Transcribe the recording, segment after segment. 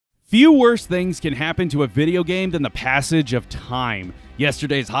Few worse things can happen to a video game than the passage of time.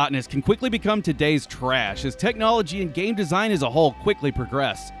 Yesterday's hotness can quickly become today's trash as technology and game design as a whole quickly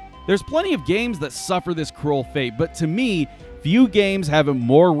progress. There's plenty of games that suffer this cruel fate, but to me, few games have it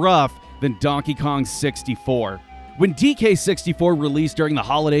more rough than Donkey Kong 64. When DK64 released during the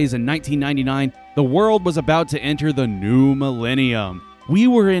holidays in 1999, the world was about to enter the new millennium. We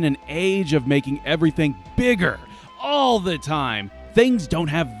were in an age of making everything bigger all the time. Things don't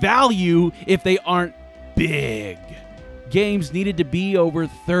have value if they aren't big. Games needed to be over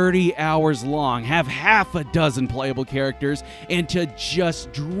 30 hours long, have half a dozen playable characters, and to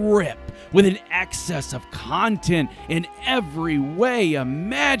just drip with an excess of content in every way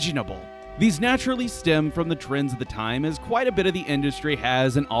imaginable. These naturally stem from the trends of the time, as quite a bit of the industry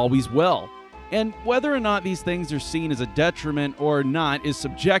has and always will. And whether or not these things are seen as a detriment or not is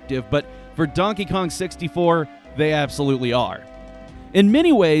subjective, but for Donkey Kong 64, they absolutely are. In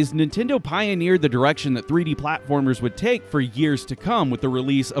many ways, Nintendo pioneered the direction that 3D platformers would take for years to come with the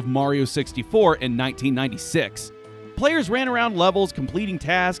release of Mario 64 in 1996. Players ran around levels completing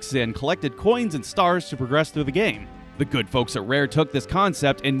tasks and collected coins and stars to progress through the game. The good folks at Rare took this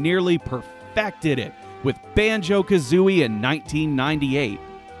concept and nearly perfected it with Banjo-Kazooie in 1998.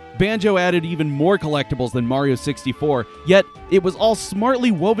 Banjo added even more collectibles than Mario 64, yet it was all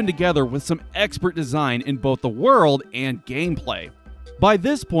smartly woven together with some expert design in both the world and gameplay. By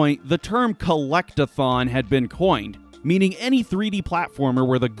this point, the term collectathon had been coined, meaning any 3D platformer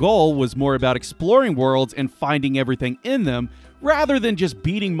where the goal was more about exploring worlds and finding everything in them, rather than just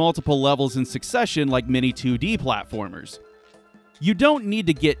beating multiple levels in succession like many 2D platformers. You don't need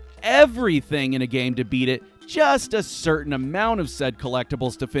to get everything in a game to beat it, just a certain amount of said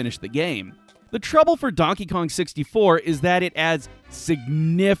collectibles to finish the game. The trouble for Donkey Kong 64 is that it adds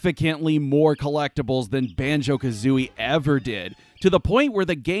significantly more collectibles than Banjo-Kazooie ever did, to the point where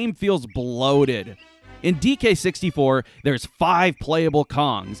the game feels bloated. In DK64, there's 5 playable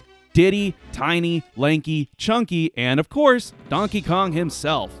Kongs: Diddy, Tiny, Lanky, Chunky, and of course, Donkey Kong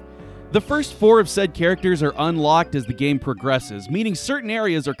himself. The first 4 of said characters are unlocked as the game progresses, meaning certain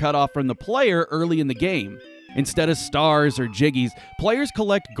areas are cut off from the player early in the game. Instead of stars or jiggies, players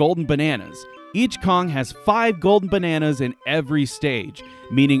collect golden bananas. Each Kong has 5 golden bananas in every stage,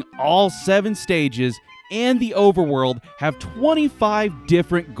 meaning all 7 stages and the overworld have 25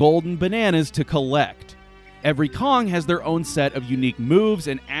 different golden bananas to collect. Every Kong has their own set of unique moves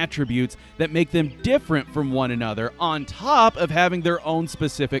and attributes that make them different from one another, on top of having their own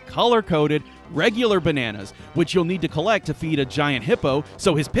specific color-coded regular bananas, which you'll need to collect to feed a giant hippo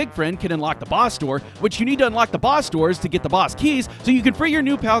so his pig friend can unlock the boss door, which you need to unlock the boss doors to get the boss keys so you can free your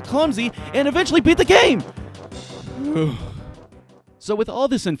new pal Clumsy and eventually beat the game! So with all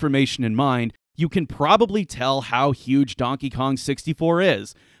this information in mind, you can probably tell how huge Donkey Kong 64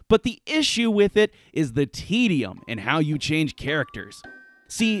 is. But the issue with it is the tedium in how you change characters.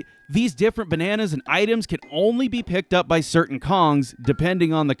 See, these different bananas and items can only be picked up by certain Kongs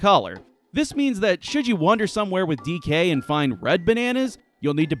depending on the color. This means that should you wander somewhere with DK and find red bananas,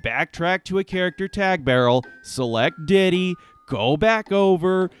 you'll need to backtrack to a character tag barrel, select Diddy, go back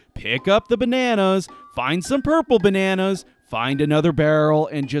over, pick up the bananas, find some purple bananas, find another barrel,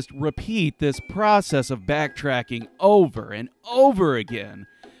 and just repeat this process of backtracking over and over again.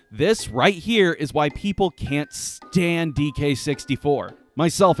 This right here is why people can't stand DK64,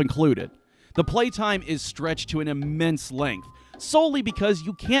 myself included. The playtime is stretched to an immense length, solely because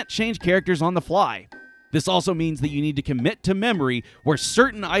you can't change characters on the fly. This also means that you need to commit to memory where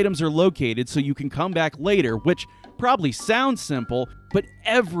certain items are located so you can come back later, which probably sounds simple, but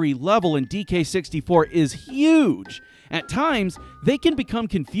every level in DK64 is huge. At times, they can become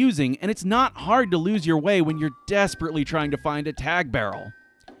confusing, and it's not hard to lose your way when you're desperately trying to find a tag barrel.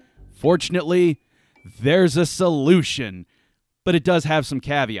 Fortunately, there's a solution, but it does have some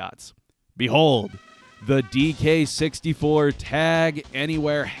caveats. Behold, the DK64 Tag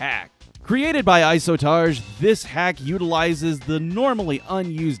Anywhere hack. Created by Isotage, this hack utilizes the normally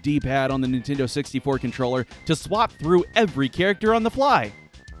unused D-pad on the Nintendo 64 controller to swap through every character on the fly.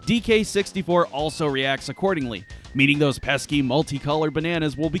 DK64 also reacts accordingly, meaning those pesky multicolored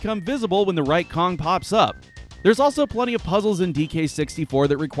bananas will become visible when the right Kong pops up. There's also plenty of puzzles in DK64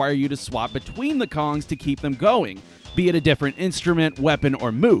 that require you to swap between the Kongs to keep them going, be it a different instrument, weapon,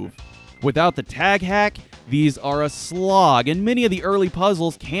 or move. Without the tag hack, these are a slog, and many of the early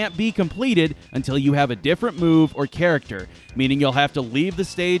puzzles can't be completed until you have a different move or character, meaning you'll have to leave the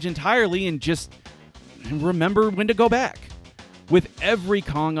stage entirely and just remember when to go back. With every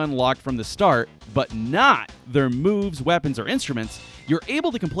Kong unlocked from the start, but not their moves, weapons, or instruments, you're able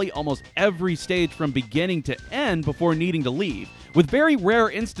to complete almost every stage from beginning to end before needing to leave, with very rare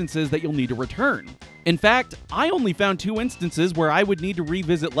instances that you'll need to return. In fact, I only found 2 instances where I would need to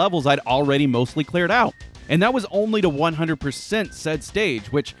revisit levels I'd already mostly cleared out, and that was only to 100% said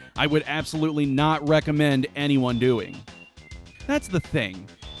stage, which I would absolutely not recommend anyone doing. That's the thing.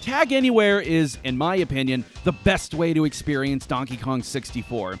 Tag Anywhere is, in my opinion, the best way to experience Donkey Kong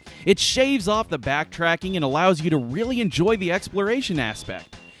 64. It shaves off the backtracking and allows you to really enjoy the exploration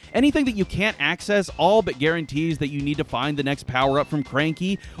aspect. Anything that you can't access all but guarantees that you need to find the next power-up from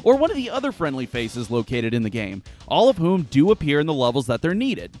Cranky or one of the other friendly faces located in the game, all of whom do appear in the levels that they're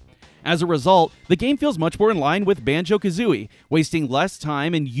needed. As a result, the game feels much more in line with Banjo-Kazooie, wasting less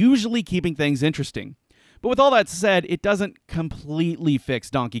time and usually keeping things interesting. But with all that said, it doesn't completely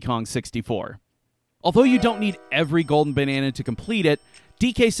fix Donkey Kong 64. Although you don't need every golden banana to complete it,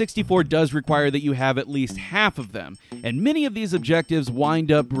 DK64 does require that you have at least half of them, and many of these objectives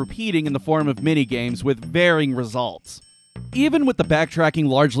wind up repeating in the form of minigames with varying results. Even with the backtracking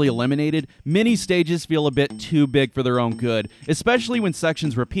largely eliminated, many stages feel a bit too big for their own good, especially when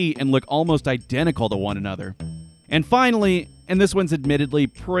sections repeat and look almost identical to one another. And finally, and this one's admittedly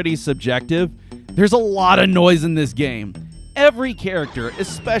pretty subjective, there's a lot of noise in this game. Every character,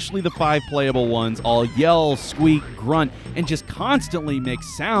 especially the 5 playable ones, all yell, squeak, grunt, and just constantly make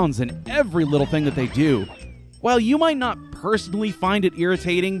sounds in every little thing that they do. While you might not personally find it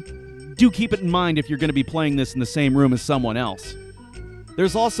irritating, do keep it in mind if you're going to be playing this in the same room as someone else.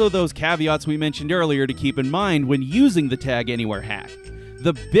 There's also those caveats we mentioned earlier to keep in mind when using the Tag Anywhere hack.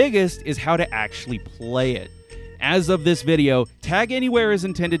 The biggest is how to actually play it. As of this video, Tag Anywhere is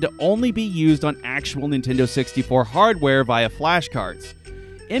intended to only be used on actual Nintendo 64 hardware via flashcards.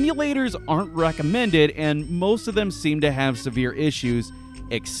 Emulators aren't recommended, and most of them seem to have severe issues,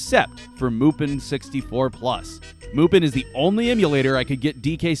 except for Mupen 64 Plus. Mupen is the only emulator I could get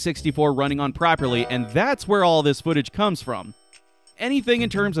DK64 running on properly, and that's where all this footage comes from. Anything in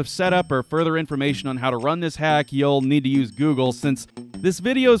terms of setup or further information on how to run this hack, you'll need to use Google, since this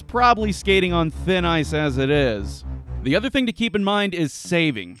video is probably skating on thin ice as it is. The other thing to keep in mind is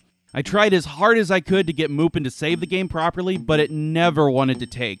saving. I tried as hard as I could to get Mupen to save the game properly, but it never wanted to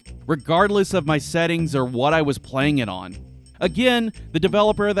take, regardless of my settings or what I was playing it on. Again, the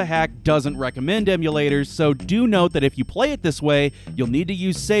developer of the hack doesn't recommend emulators, so do note that if you play it this way, you'll need to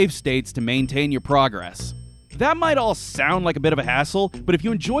use save states to maintain your progress. That might all sound like a bit of a hassle, but if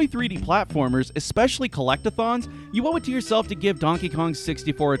you enjoy 3D platformers, especially collectathons, you owe it to yourself to give Donkey Kong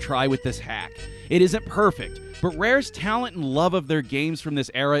 64 a try with this hack. It isn't perfect, but Rare's talent and love of their games from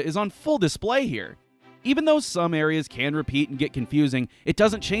this era is on full display here. Even though some areas can repeat and get confusing, it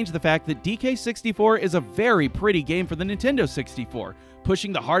doesn't change the fact that DK64 is a very pretty game for the Nintendo 64,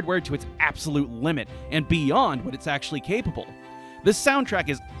 pushing the hardware to its absolute limit and beyond what it's actually capable. The soundtrack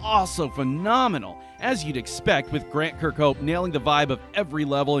is also phenomenal, as you'd expect, with Grant Kirkhope nailing the vibe of every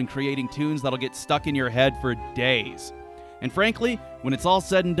level and creating tunes that'll get stuck in your head for days. And frankly, when it's all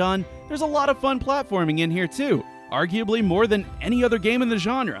said and done, there's a lot of fun platforming in here too, arguably more than any other game in the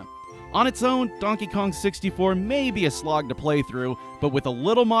genre. On its own, Donkey Kong 64 may be a slog to play through, but with a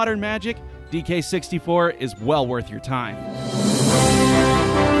little modern magic, DK64 is well worth your time.